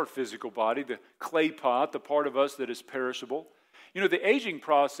man is our physical body, the clay pot, the part of us that is perishable. You know, the aging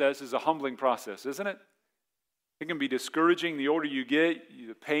process is a humbling process, isn't it? It can be discouraging the older you get,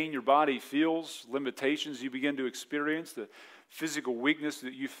 the pain your body feels, limitations you begin to experience, the physical weakness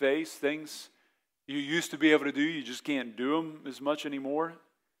that you face, things you used to be able to do, you just can't do them as much anymore.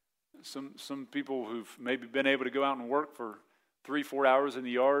 Some people who've maybe been able to go out and work for 3-4 hours in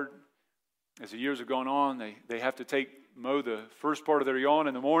the yard, as the years have gone on, they have to mow the first part of their lawn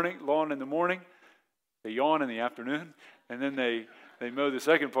in the morning, they yawn in the afternoon, and then they mow the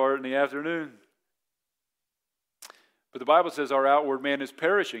second part in the afternoon. But the Bible says our outward man is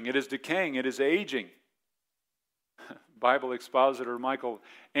perishing, it is decaying, it is aging. Bible expositor Michael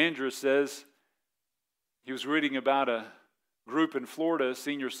Andrews says he was reading about a group in Florida,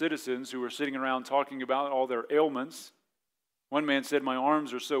 senior citizens, who were sitting around talking about all their ailments. One man said, my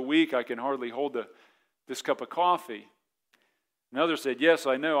arms are so weak I can hardly hold this cup of coffee. Another said, yes,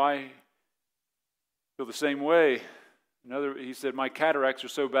 I know, I feel the same way. He said, my cataracts are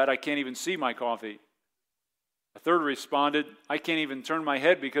so bad I can't even see my coffee. A third responded, I can't even turn my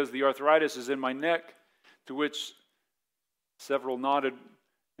head because the arthritis is in my neck, to which several nodded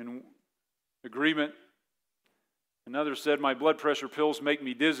in agreement. Another said, my blood pressure pills make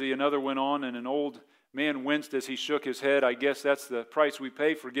me dizzy. Another went on, and an old man winced as he shook his head. I guess that's the price we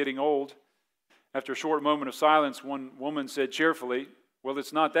pay for getting old. After a short moment of silence, one woman said cheerfully, well,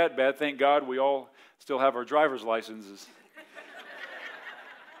 it's not that bad. Thank God we all still have our driver's licenses.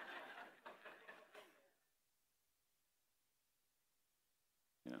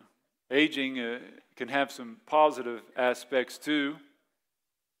 Aging can have some positive aspects too.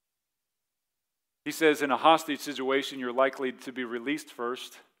 He says in a hostage situation, you're likely to be released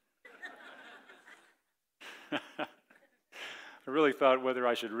first. I really thought whether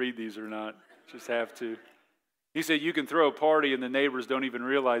I should read these or not. Just have to. He said you can throw a party and the neighbors don't even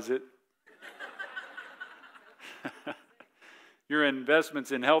realize it. Your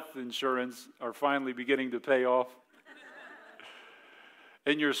investments in health insurance are finally beginning to pay off.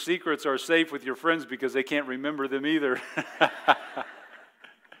 And your secrets are safe with your friends because they can't remember them either.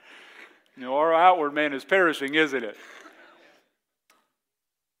 Our outward man is perishing, isn't it?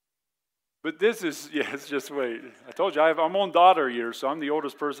 But this is, it's just wait. I told you, I'm on daughter years, so I'm the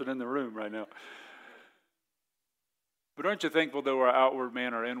oldest person in the room right now. But aren't you thankful though our outward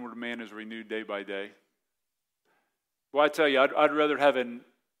man, our inward man is renewed day by day? Well, I tell you, I'd rather have an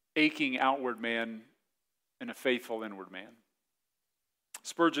aching outward man and a faithful inward man.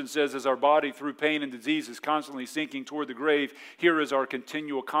 Spurgeon says, as our body through pain and disease is constantly sinking toward the grave, here is our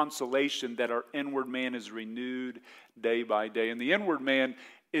continual consolation that our inward man is renewed day by day. And the inward man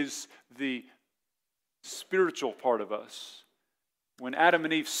is the spiritual part of us. When Adam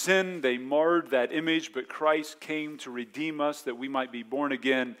and Eve sinned, they marred that image, but Christ came to redeem us that we might be born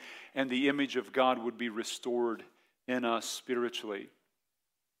again and the image of God would be restored in us spiritually.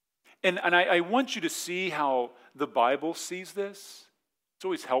 And I want you to see how the Bible sees this. It's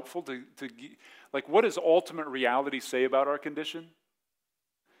always helpful to what does ultimate reality say about our condition?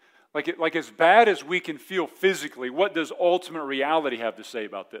 Like as bad as we can feel physically, what does ultimate reality have to say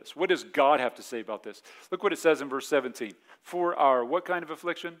about this? What does God have to say about this? Look what it says in verse 17. For our what kind of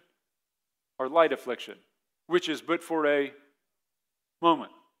affliction? Our light affliction, which is but for a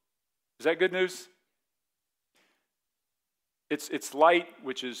moment. Is that good news? It's light,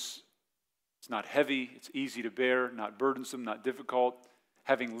 which is it's not heavy, it's easy to bear, not burdensome, not difficult,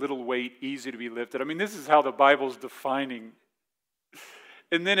 having little weight, easy to be lifted. I mean, this is how the Bible's defining.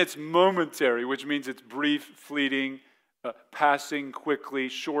 And then it's momentary, which means it's brief, fleeting, passing quickly,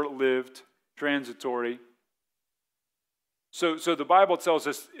 short-lived, transitory. So the Bible tells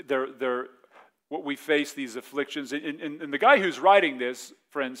us they're what we face, these afflictions. And the guy who's writing this,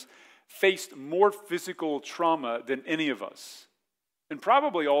 friends, faced more physical trauma than any of us. And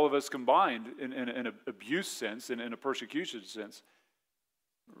probably all of us combined in an abuse sense and in a persecution sense,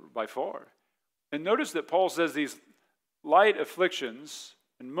 by far. And notice that Paul says these light afflictions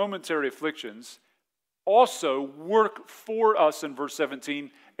and momentary afflictions also work for us in verse 17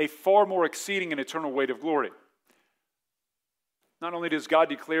 a far more exceeding and eternal weight of glory. Not only does God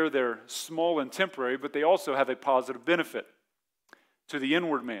declare they're small and temporary, but they also have a positive benefit to the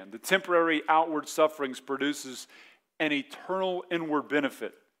inward man. The temporary outward sufferings produces an eternal inward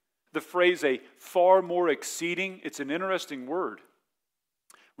benefit. The phrase "a far more exceeding," it's an interesting word.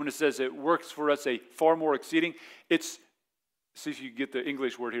 When it says it works for us a far more exceeding, it's, see if you get the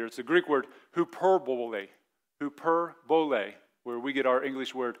English word here, it's the Greek word hyperbole. Hyperbole, where we get our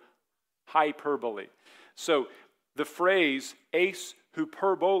English word hyperbole. So the phrase "eis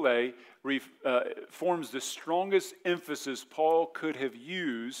hyperbole" forms the strongest emphasis Paul could have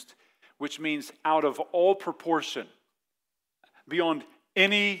used, which means out of all proportion, beyond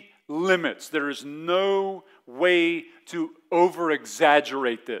any limits. There is no way to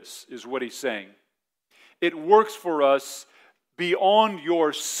over-exaggerate this, is what he's saying. It works for us beyond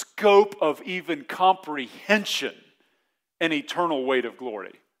your scope of even comprehension, an eternal weight of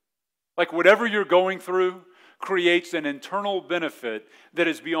glory. Like whatever you're going through creates an internal benefit that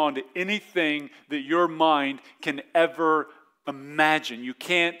is beyond anything that your mind can ever imagine. You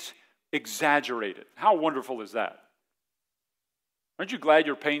can't exaggerate it. How wonderful is that? Aren't you glad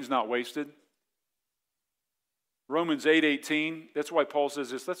your pain's not wasted? Romans 8:18, that's why Paul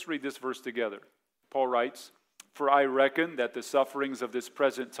says this. Let's read this verse together. Paul writes, "For I reckon that the sufferings of this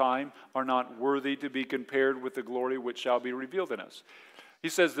present time are not worthy to be compared with the glory which shall be revealed in us." He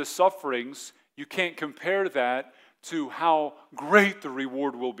says the sufferings, you can't compare that to how great the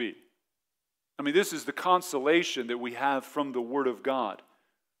reward will be. I mean, this is the consolation that we have from the Word of God.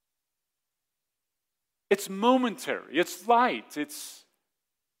 It's momentary. It's light.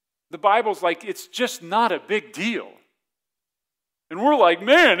 The Bible's like, it's just not a big deal. And we're like,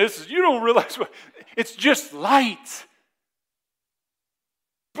 man, you don't realize what, it's just light.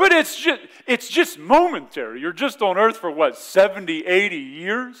 But it's just momentary. You're just on earth for what, 70, 80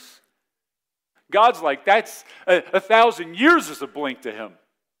 years? God's like, that's 1,000 years is a blink to him.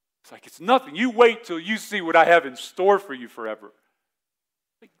 It's like, it's nothing. You wait till you see what I have in store for you forever.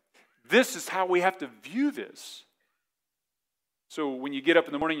 This is how we have to view this. So when you get up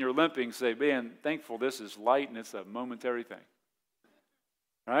in the morning, you're limping, say, man, thankful this is light and it's a momentary thing.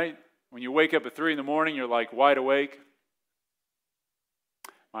 Right? When you wake up at 3 in the morning, you're like wide awake.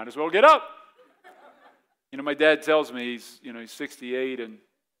 Might as well get up. My dad tells me he's 68, and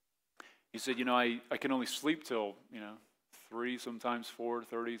he said, I can only sleep till, 3, sometimes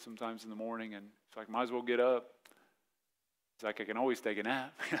 4:30, sometimes in the morning, and it's like, might as well get up. It's like, I can always take a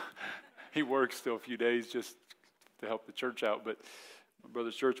nap. He works still a few days just to help the church out, but my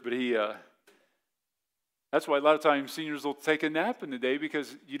brother's church, but that's why a lot of times seniors will take a nap in the day,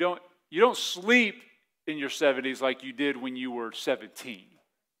 because you don't sleep in your 70s like you did when you were 17,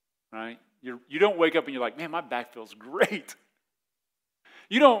 right? You don't wake up and you're like, man, my back feels great.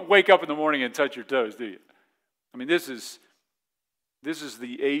 You don't wake up in the morning and touch your toes, do you? I mean, this is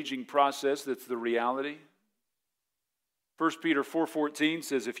the aging process. That's the reality. 1 Peter 4:14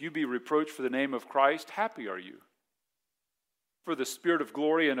 says, if you be reproached for the name of Christ, happy are you. For the Spirit of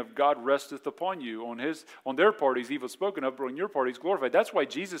glory and of God resteth upon you. On their part he's evil spoken of, but on your part he's glorified. That's why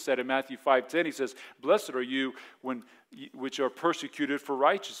Jesus said in Matthew 5:10, he says, blessed are you which are persecuted for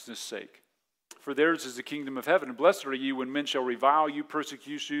righteousness' sake. For theirs is the kingdom of heaven. And blessed are you when men shall revile you,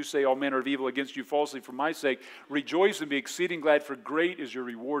 persecute you, say all manner of evil against you falsely for my sake. Rejoice and be exceeding glad, for great is your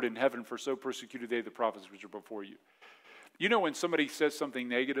reward in heaven, for so persecuted they the prophets which are before you. When somebody says something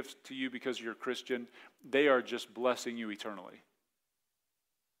negative to you because you're a Christian, they are just blessing you eternally.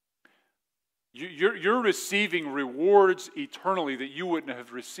 You're receiving rewards eternally that you wouldn't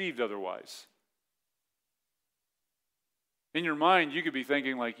have received otherwise. In your mind, you could be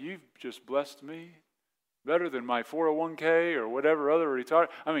thinking like, you've just blessed me better than my 401k or whatever other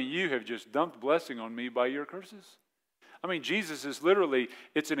retirement. I mean, you have just dumped blessing on me by your curses. I mean, Jesus is literally,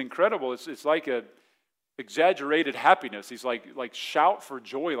 it's like a exaggerated happiness. He's like shout for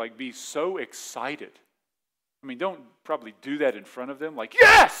joy, like be so excited. I mean, don't probably do that in front of them. Like,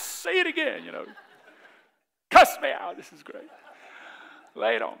 yes, say it again, Cuss me out, this is great.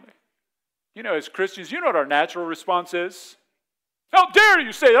 Lay it on me. As Christians, what our natural response is? How dare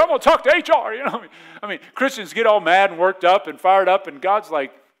you say that? I'm going to talk to HR, I mean, Christians get all mad and worked up and fired up, and God's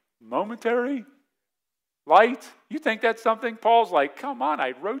like, momentary? Light? You think that's something? Paul's like, come on,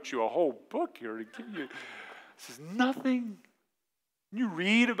 I wrote you a whole book here to give you. This is nothing. You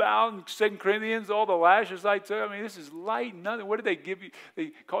read about in 2 Corinthians all the lashes I took. I mean, this is light, nothing. What did they give you?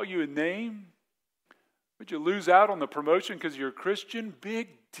 They call you a name? Would you lose out on the promotion because you're a Christian? Big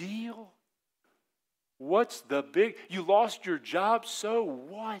deal. What's the big? You lost your job, so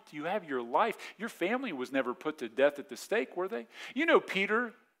what? You have your life. Your family was never put to death at the stake, were they?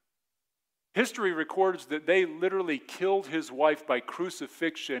 Peter History records that they literally killed his wife by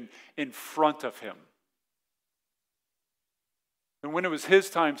crucifixion in front of him. And when it was his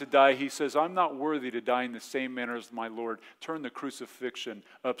time to die, he says, I'm not worthy to die in the same manner as my Lord. Turn the crucifixion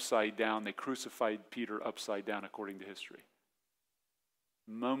upside down. They crucified Peter upside down according to history.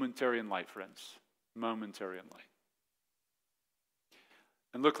 Momentary in light, friends. Momentary in light.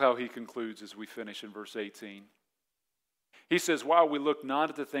 And look how he concludes as we finish in verse 18. He says, while we look not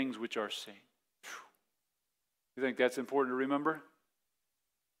at the things which are seen. You think that's important to remember?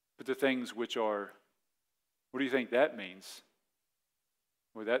 But the things which are, what do you think that means?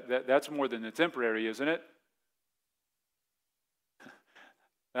 Well, that's more than the temporary, isn't it?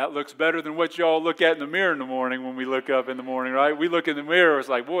 That looks better than what y'all look at in the mirror in the morning when we look up in the morning, right? We look in the mirror, it's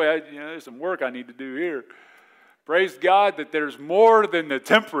like, boy, there's some work I need to do here. Praise God that there's more than the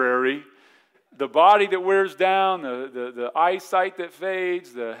temporary. The body that wears down, the eyesight that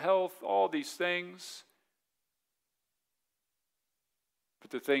fades, the health, all these things.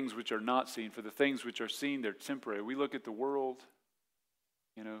 But the things which are not seen, for the things which are seen, they're temporary. We look at the world.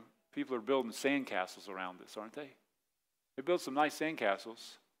 People are building sandcastles around us, aren't they? They build some nice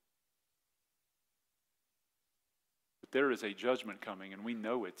sandcastles. But there is a judgment coming, and we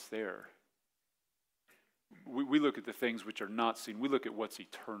know it's there. We look at the things which are not seen. We look at what's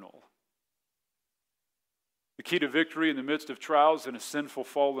eternal. The key to victory in the midst of trials in a sinful,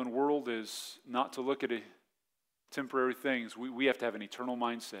 fallen world is not to look at temporary things. We have to have an eternal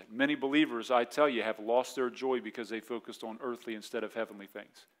mindset. Many believers, I tell you, have lost their joy because they focused on earthly instead of heavenly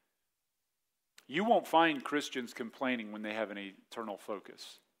things. You won't find Christians complaining when they have an eternal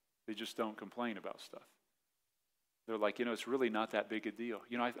focus. They just don't complain about stuff. They're like, it's really not that big a deal.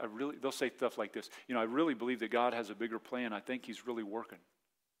 They'll say stuff like this. I really believe that God has a bigger plan. I think He's really working.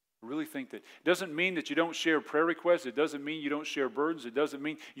 I really think that. It doesn't mean that you don't share prayer requests. It doesn't mean you don't share burdens. It doesn't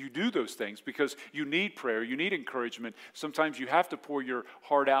mean you do those things because you need prayer. You need encouragement. Sometimes you have to pour your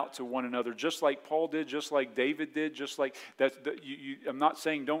heart out to one another, just like Paul did, just like David did, just like that. I'm not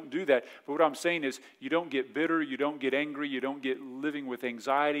saying don't do that, but what I'm saying is you don't get bitter. You don't get angry. You don't get living with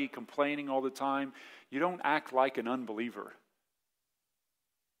anxiety, complaining all the time. You don't act like an unbeliever.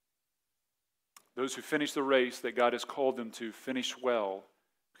 Those who finish the race that God has called them to finish well,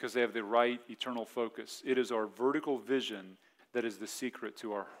 because they have the right eternal focus. It is our vertical vision that is the secret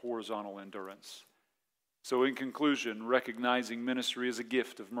to our horizontal endurance. So in conclusion, recognizing ministry as a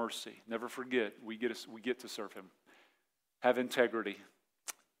gift of mercy. Never forget, we get to serve Him. Have integrity.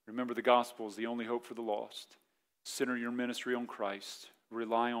 Remember the gospel is the only hope for the lost. Center your ministry on Christ.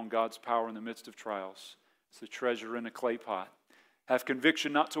 Rely on God's power in the midst of trials. It's a treasure in a clay pot. Have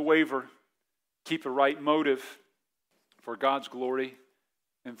conviction not to waver. Keep a right motive for God's glory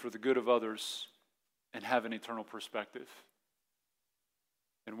and for the good of others, and have an eternal perspective.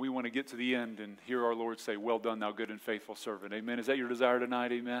 And we want to get to the end and hear our Lord say, well done, thou good and faithful servant. Amen. Is that your desire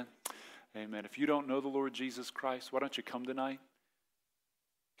tonight? Amen. Amen. If you don't know the Lord Jesus Christ, why don't you come tonight?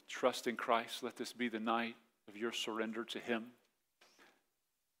 Trust in Christ. Let this be the night of your surrender to Him.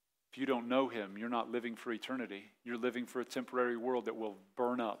 If you don't know Him, you're not living for eternity. You're living for a temporary world that will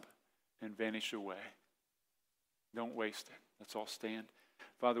burn up and vanish away. Don't waste it. Let's all stand.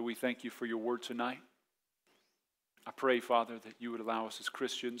 Father, we thank you for your word tonight. I pray, Father, that you would allow us as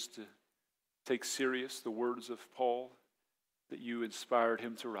Christians to take serious the words of Paul that you inspired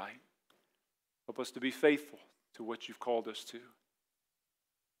him to write. Help us to be faithful to what you've called us to.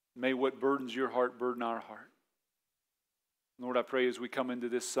 May what burdens your heart burden our heart. Lord, I pray as we come into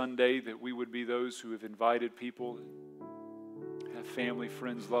this Sunday that we would be those who have invited people, have family,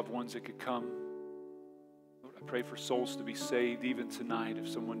 friends, loved ones that could come. I pray for souls to be saved even tonight. If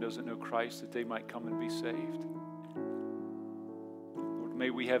someone doesn't know Christ, that they might come and be saved. Lord, may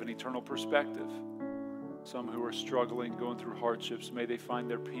we have an eternal perspective. Some who are struggling, going through hardships, may they find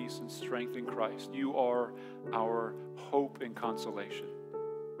their peace and strength in Christ. You are our hope and consolation.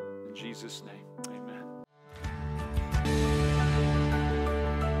 In Jesus' name, amen.